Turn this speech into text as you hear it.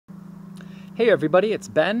Hey everybody, it's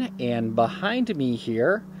Ben, and behind me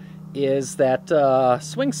here is that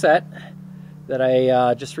swing set that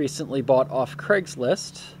I just recently bought off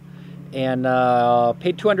Craigslist, and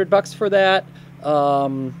paid $200 for that,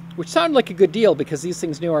 which sounded like a good deal because these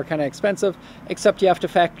things new are kind of expensive, except you have to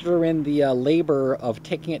factor in the labor of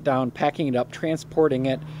taking it down, packing it up, transporting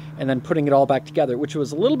it, and then putting it all back together, which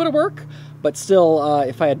was a little bit of work, but still,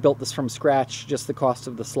 if I had built this from scratch, just the cost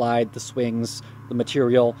of the slide, the swings, the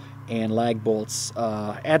material, and lag bolts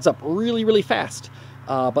adds up really, really fast.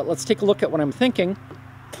 But let's take a look at what I'm thinking.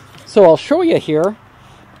 So I'll show you here.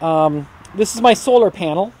 This is my solar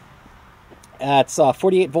panel. It's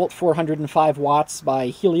 48 volt, 405 watts by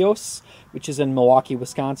Helios, which is in Milwaukee,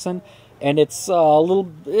 Wisconsin, and it's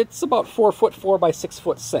it's about 4'4" by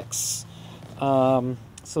 6'6".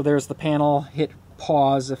 So there's the panel. Hit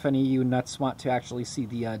pause if any of you nuts want to actually see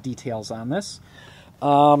the details on this.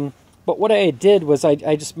 But what I did was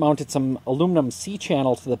I just mounted some aluminum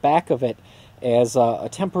C-channel to the back of it as a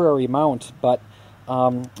temporary mount, but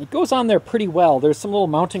it goes on there pretty well. There's some little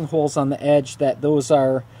mounting holes on the edge that those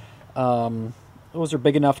are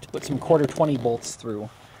big enough to put some 1/4 bolts through.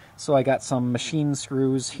 So I got some machine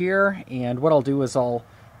screws here, and what I'll do is I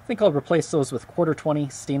think I'll replace those with 1/4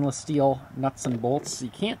 stainless steel nuts and bolts. You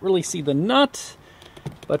can't really see the nut,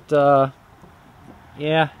 but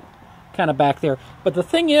yeah, kind of back there. But the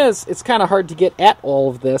thing is, it's kind of hard to get at all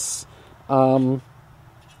of this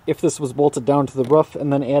if this was bolted down to the roof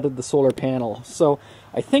and then added the solar panel. So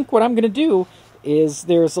I think what I'm going to do is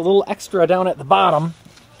there's a little extra down at the bottom,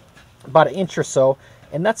 about 1 inch or so,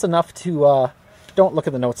 and that's enough to, don't look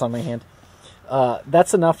at the notes on my hand,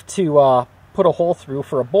 that's enough to put a hole through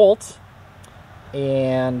for a bolt,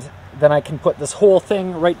 and then I can put this whole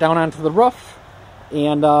thing right down onto the roof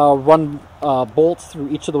and run bolts through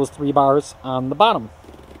each of those 3 bars on the bottom.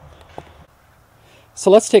 So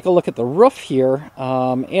let's take a look at the roof here.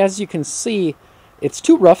 As you can see, it's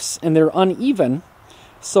 2 roofs and they're uneven.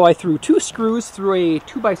 So I threw 2 screws through a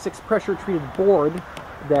 2x6 pressure treated board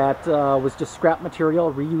that was just scrap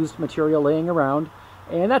material, reused material laying around,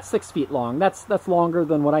 and that's 6 feet long. That's longer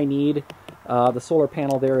than what I need. The solar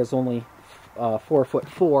panel there is only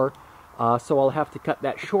 4'4", so I'll have to cut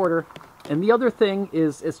that shorter. And the other thing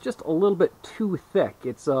is it's just a little bit too thick.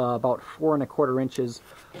 It's about 4 1/4 inches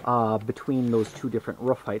between those 2 different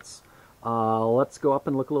roof heights. Let's go up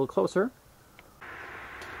and look a little closer.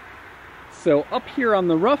 So up here on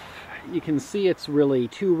the roof, you can see it's really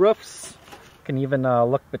 2 roofs. You can even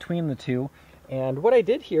look between the 2. And what I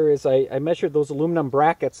did here is I measured those aluminum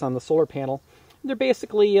brackets on the solar panel. They're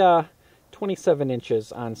basically 27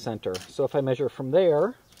 inches on center. So if I measure from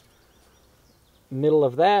there, middle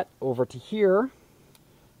of that over to here,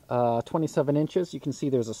 27 inches, you can see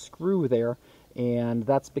there's a screw there, and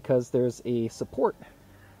that's because there's a support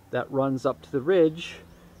that runs up to the ridge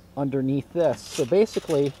underneath this. So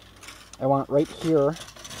basically, I want right here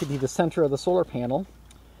to be the center of the solar panel,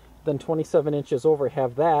 then 27 inches over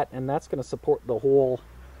have that, and that's going to support the whole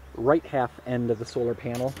right half end of the solar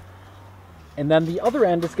panel. And then the other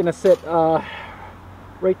end is going to sit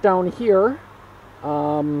right down here,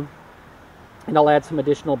 and I'll add some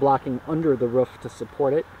additional blocking under the roof to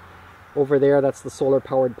support it. Over there, that's the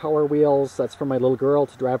solar-powered power wheels. That's for my little girl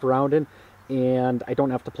to drive around in, and I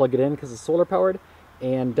don't have to plug it in because it's solar-powered.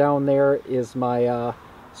 And down there is my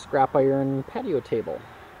scrap iron patio table.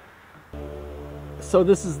 So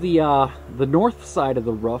this is the north side of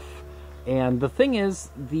the roof, and the thing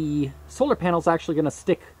is, the solar panel is actually going to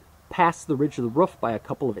stick past the ridge of the roof by a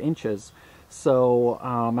couple of inches. So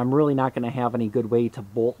I'm really not going to have any good way to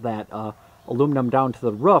bolt that aluminum down to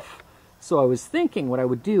the roof. So I was thinking what I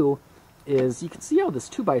would do is, you can see how this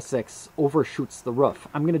 2x6 overshoots the roof.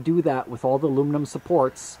 I'm going to do that with all the aluminum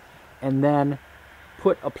supports, and then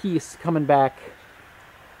put a piece coming back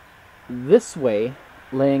this way,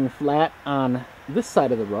 laying flat on this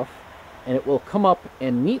side of the roof, and it will come up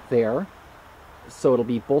and meet there. So it'll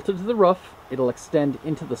be bolted to the roof, it'll extend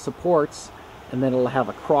into the supports, and then it'll have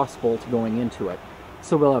a cross bolt going into it.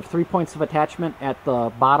 So we'll have 3 points of attachment at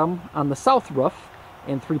the bottom on the south roof,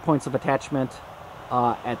 and 3 points of attachment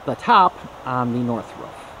at the top on the north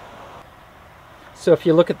roof. So if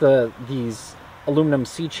you look at these aluminum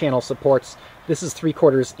C-channel supports, this is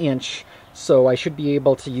 3/4 inch, so I should be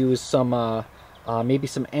able to use some maybe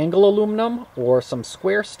some angle aluminum or some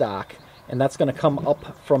square stock, and that's going to come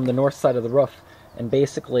up from the north side of the roof and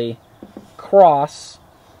basically cross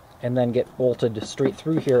and then get bolted straight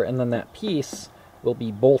through here, and then that piece will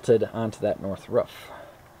be bolted onto that north roof.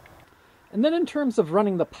 And then in terms of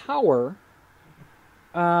running the power,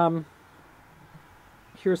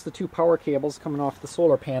 here's the 2 power cables coming off the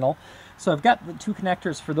solar panel. So I've got the 2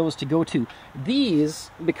 connectors for those to go to.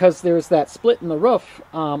 These, because there's that split in the roof,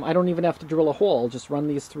 I don't even have to drill a hole. I'll just run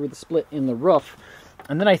these through the split in the roof.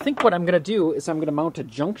 And then I think what I'm going to do is I'm going to mount a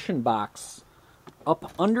junction box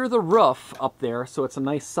up under the roof up there, so it's a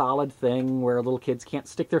nice solid thing where little kids can't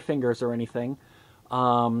stick their fingers or anything.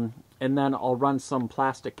 And then I'll run some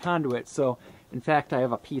plastic conduit. So in fact, I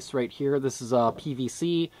have a piece right here. This is a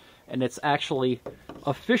PVC, and it's actually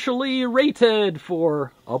officially rated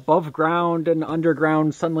for above ground and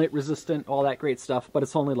underground, sunlight resistant, all that great stuff, but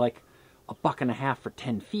it's only like $1.50 for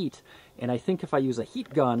 10 feet. And I think if I use a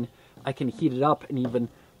heat gun, I can heat it up and even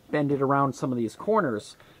bend it around some of these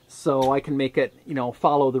corners. So I can make it, you know,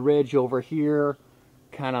 follow the ridge over here,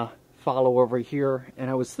 kind of follow over here. And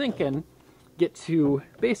I was thinking, get to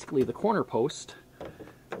basically the corner post,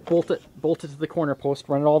 bolt it to the corner post,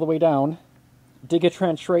 run it all the way down, dig a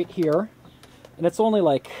trench right here. And it's only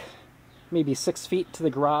like maybe 6 feet to the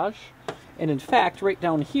garage. And in fact, right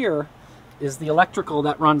down here is the electrical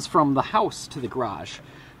that runs from the house to the garage.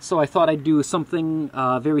 So I thought I'd do something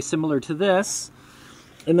very similar to this.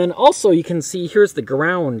 And then also you can see here's the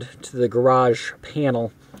ground to the garage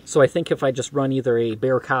panel. So I think if I just run either a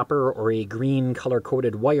bare copper or a green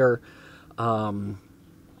color-coded wire and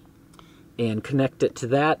connect it to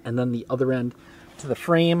that, and then the other end to the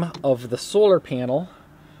frame of the solar panel,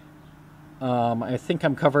 I think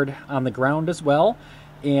I'm covered on the ground as well.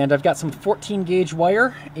 And I've got some 14 gauge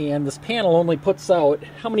wire, and this panel only puts out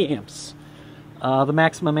how many amps? The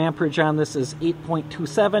maximum amperage on this is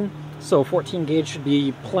 8.27, so 14 gauge should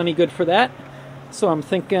be plenty good for that. So I'm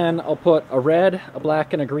thinking I'll put a red, a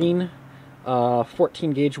black, and a green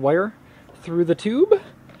 14 gauge wire through the tube,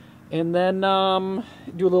 and then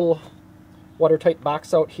do a little watertight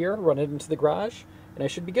box out here, run it into the garage, and I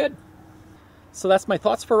should be good. So that's my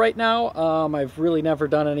thoughts for right now. I've really never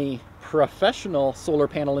done any professional solar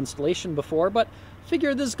panel installation before, but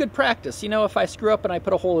figure this is good practice. You know, if I screw up and I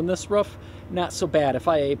put a hole in this roof, not so bad. If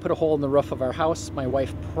I put a hole in the roof of our house, my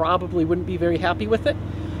wife probably wouldn't be very happy with it.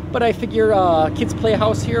 But I figure Kids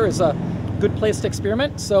Playhouse here is a good place to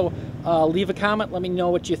experiment. So leave a comment, let me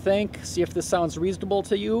know what you think, see if this sounds reasonable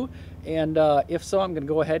to you. And if so, I'm going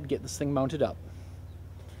to go ahead and get this thing mounted up.